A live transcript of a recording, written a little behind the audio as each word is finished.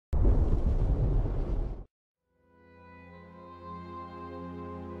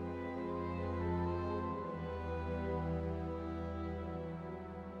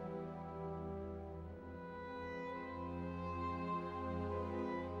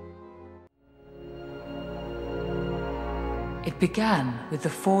It began with the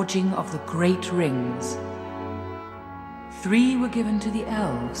forging of the great rings. 3 were given to the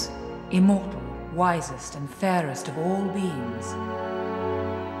elves, immortal, wisest and fairest of all beings.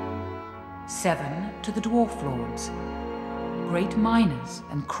 7 to the dwarf lords, great miners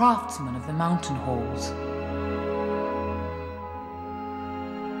and craftsmen of the mountain halls.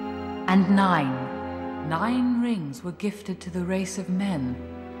 And 9 rings were gifted to the race of men,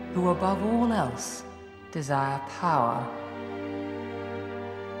 who above all else desire power.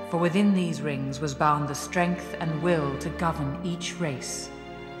 For within these rings was bound the strength and will to govern each race.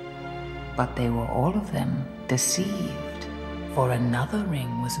 But they were all of them deceived, for another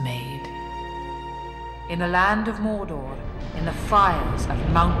ring was made. In the land of Mordor, in the fires of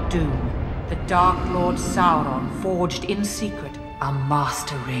Mount Doom, the Dark Lord Sauron forged in secret a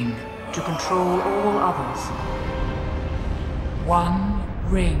master ring to control all others. 1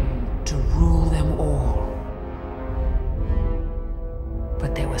 ring to rule them all.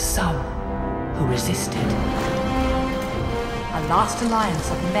 But there were some who resisted. A last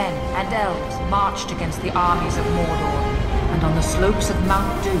alliance of men and elves marched against the armies of Mordor, and on the slopes of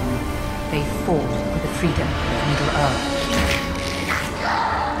Mount Doom, they fought for the freedom of Middle-earth.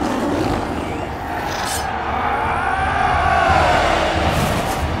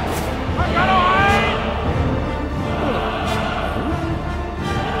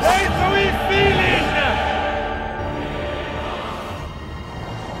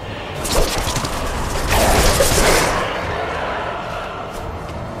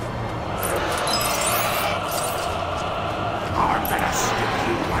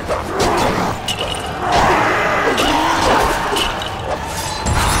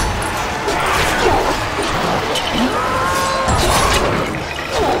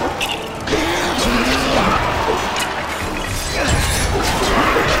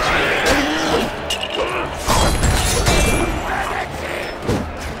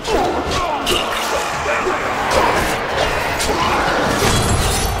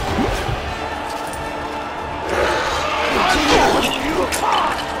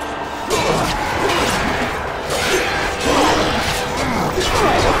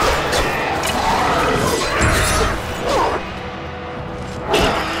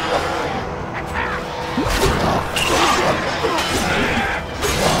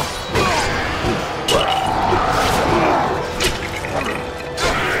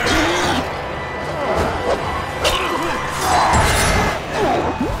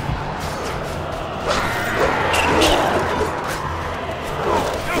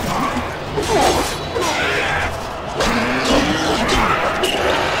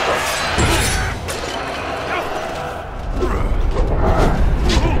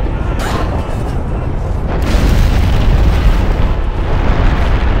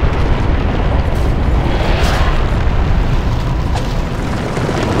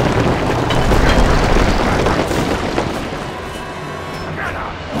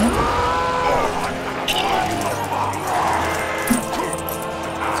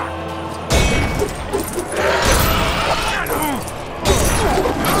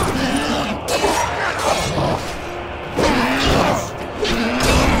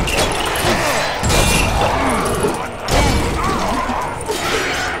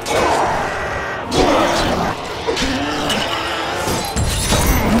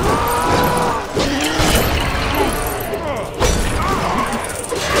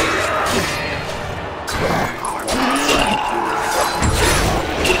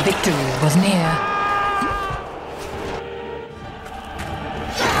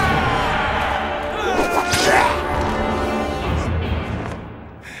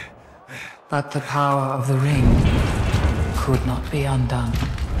 But the power of the ring could not be undone.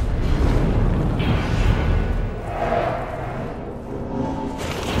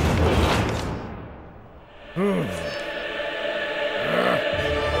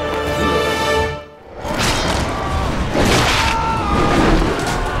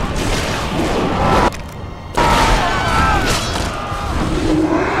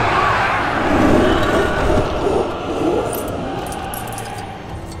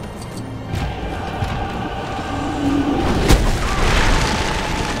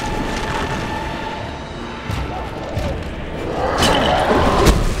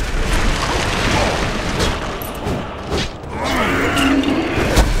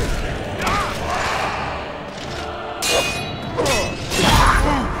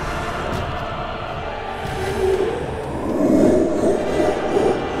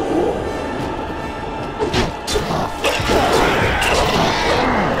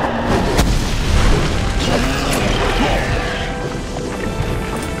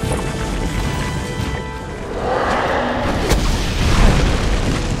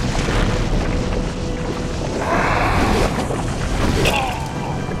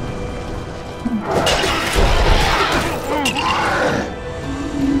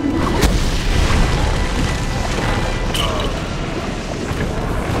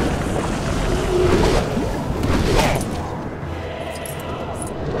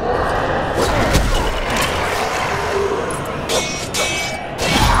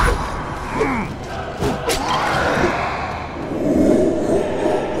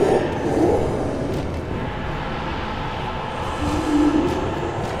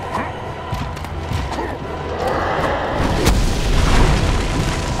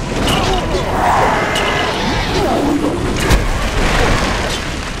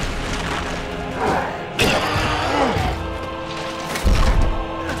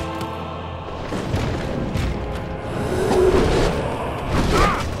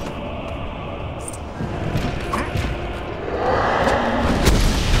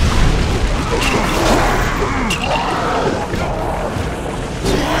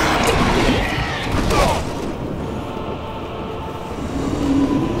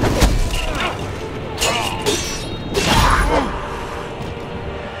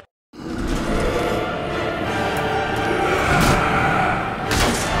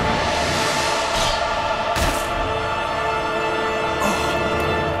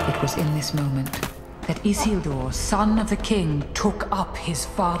 It was in this moment that Isildur, son of the king, took up his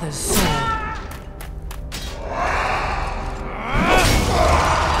father's sword.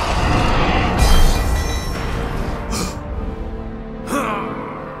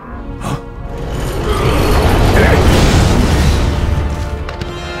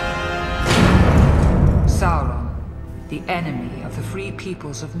 Sauron, the enemy of the free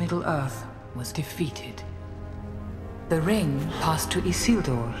peoples of Middle-earth, was defeated. The ring passed to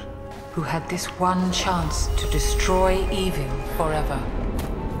Isildur, who had this one chance to destroy evil forever.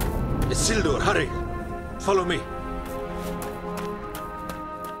 Isildur, hurry! Follow me.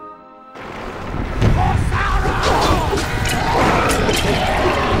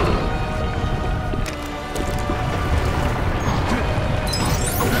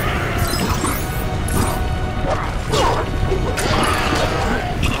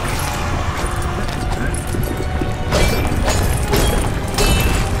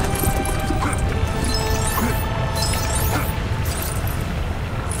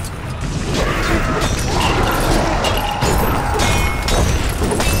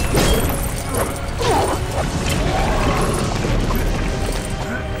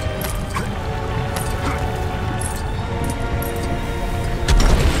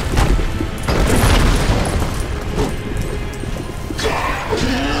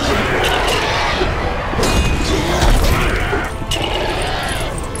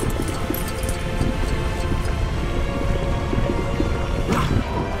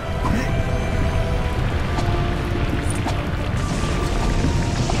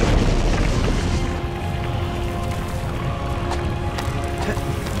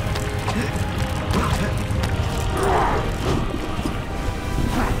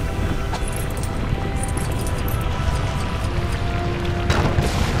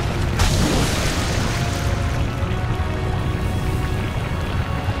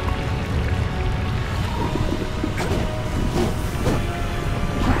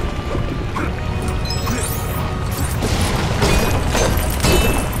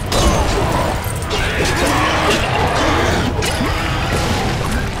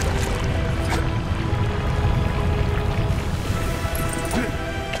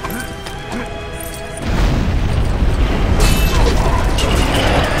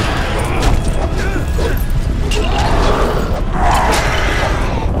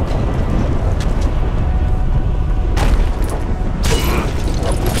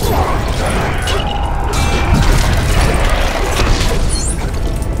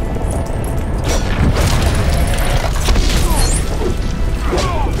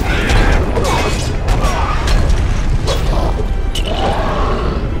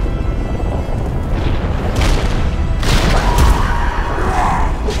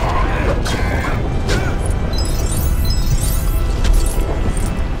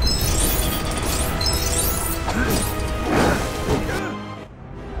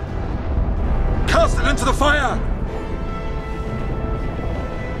 Into the fire!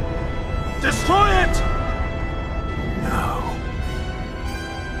 Destroy it! No.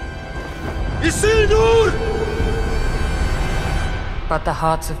 Isildur! But the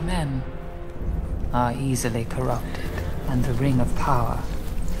hearts of men are easily corrupted, and the Ring of Power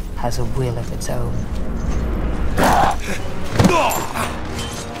has a will of its own.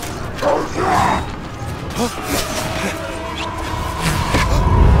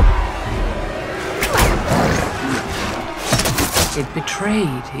 It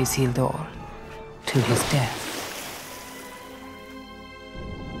betrayed Isildur to his death.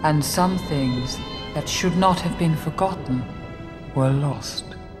 And some things that should not have been forgotten were lost.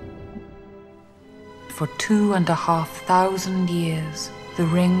 For 2,500 years, the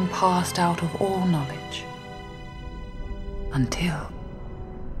ring passed out of all knowledge. Until...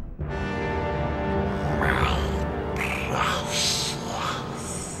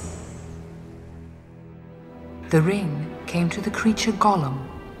 the ring came to the creature Gollum,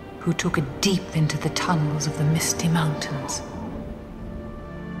 who took it deep into the tunnels of the misty mountains.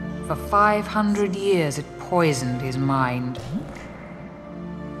 For 500 years it poisoned his mind.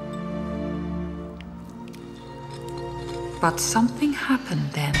 But something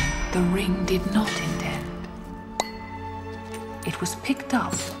happened then the ring did not intend. It was picked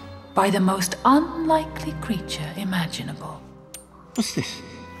up by the most unlikely creature imaginable. What's this?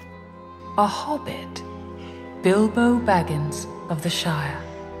 A hobbit. Bilbo Baggins of the Shire.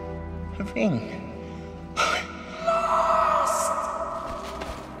 A ring.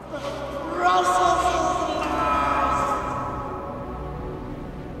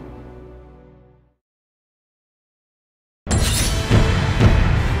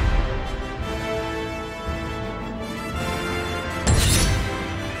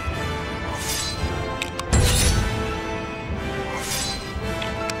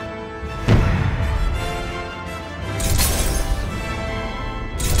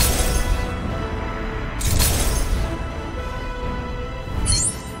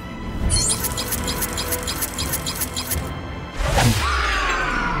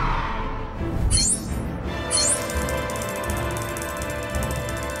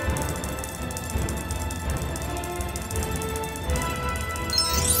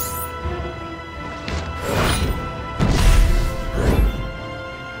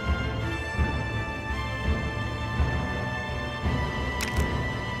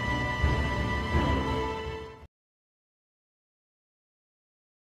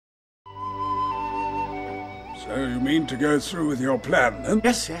 So you mean to go through with your plan, then?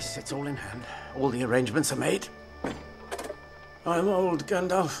 Yes, it's all in hand. All the arrangements are made. I'm old,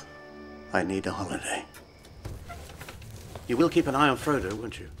 Gandalf. I need a holiday. You will keep an eye on Frodo,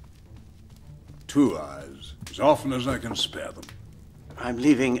 won't you? 2 eyes, as often as I can spare them. I'm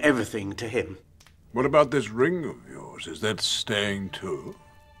leaving everything to him. What about this ring of yours? Is that staying too?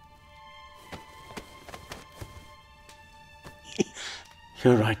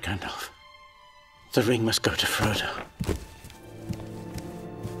 You're right, Gandalf. The ring must go to Frodo.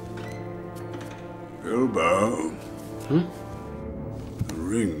 Bilbo. The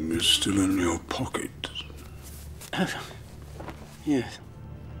ring is still in your pocket. Yes.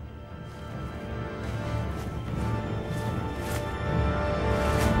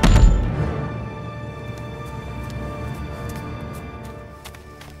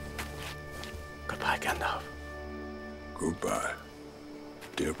 Goodbye, Gandalf. Goodbye,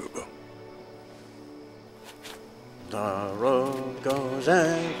 dear Bilbo. The road goes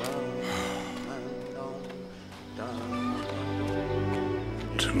ever and on down.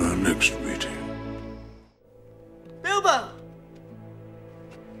 Till our next meeting. Bilbo!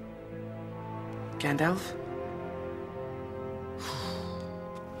 Gandalf?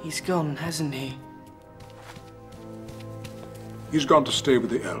 He's gone, hasn't he? He's gone to stay with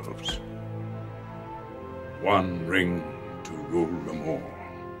the elves. One ring to rule them all.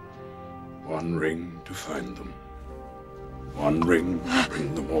 One ring to find them. One ring to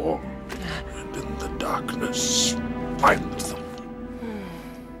bring them all. And in the darkness, find them.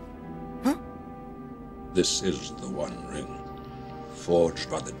 This is the One Ring, forged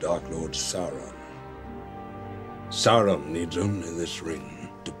by the Dark Lord Sauron. Sauron needs only this ring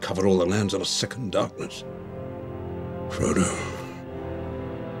to cover all the lands of a second darkness. Frodo,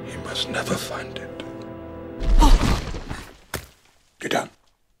 he must never find it. Get down.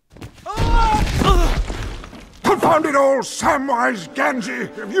 Confound it all, Samwise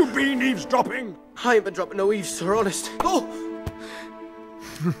Gamgee! Have you been eavesdropping? I ain't been dropping no eaves, sir, honest. Oh!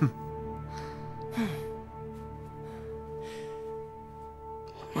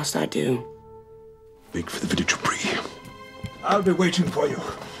 What must I do? Make for the village of Bree. I'll be waiting for you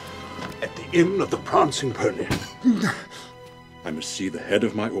at the Inn of the Prancing Pony. I must see the head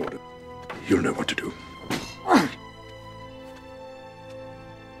of my order. You'll know what to do.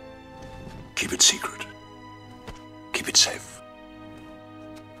 Keep it secret. Keep it safe.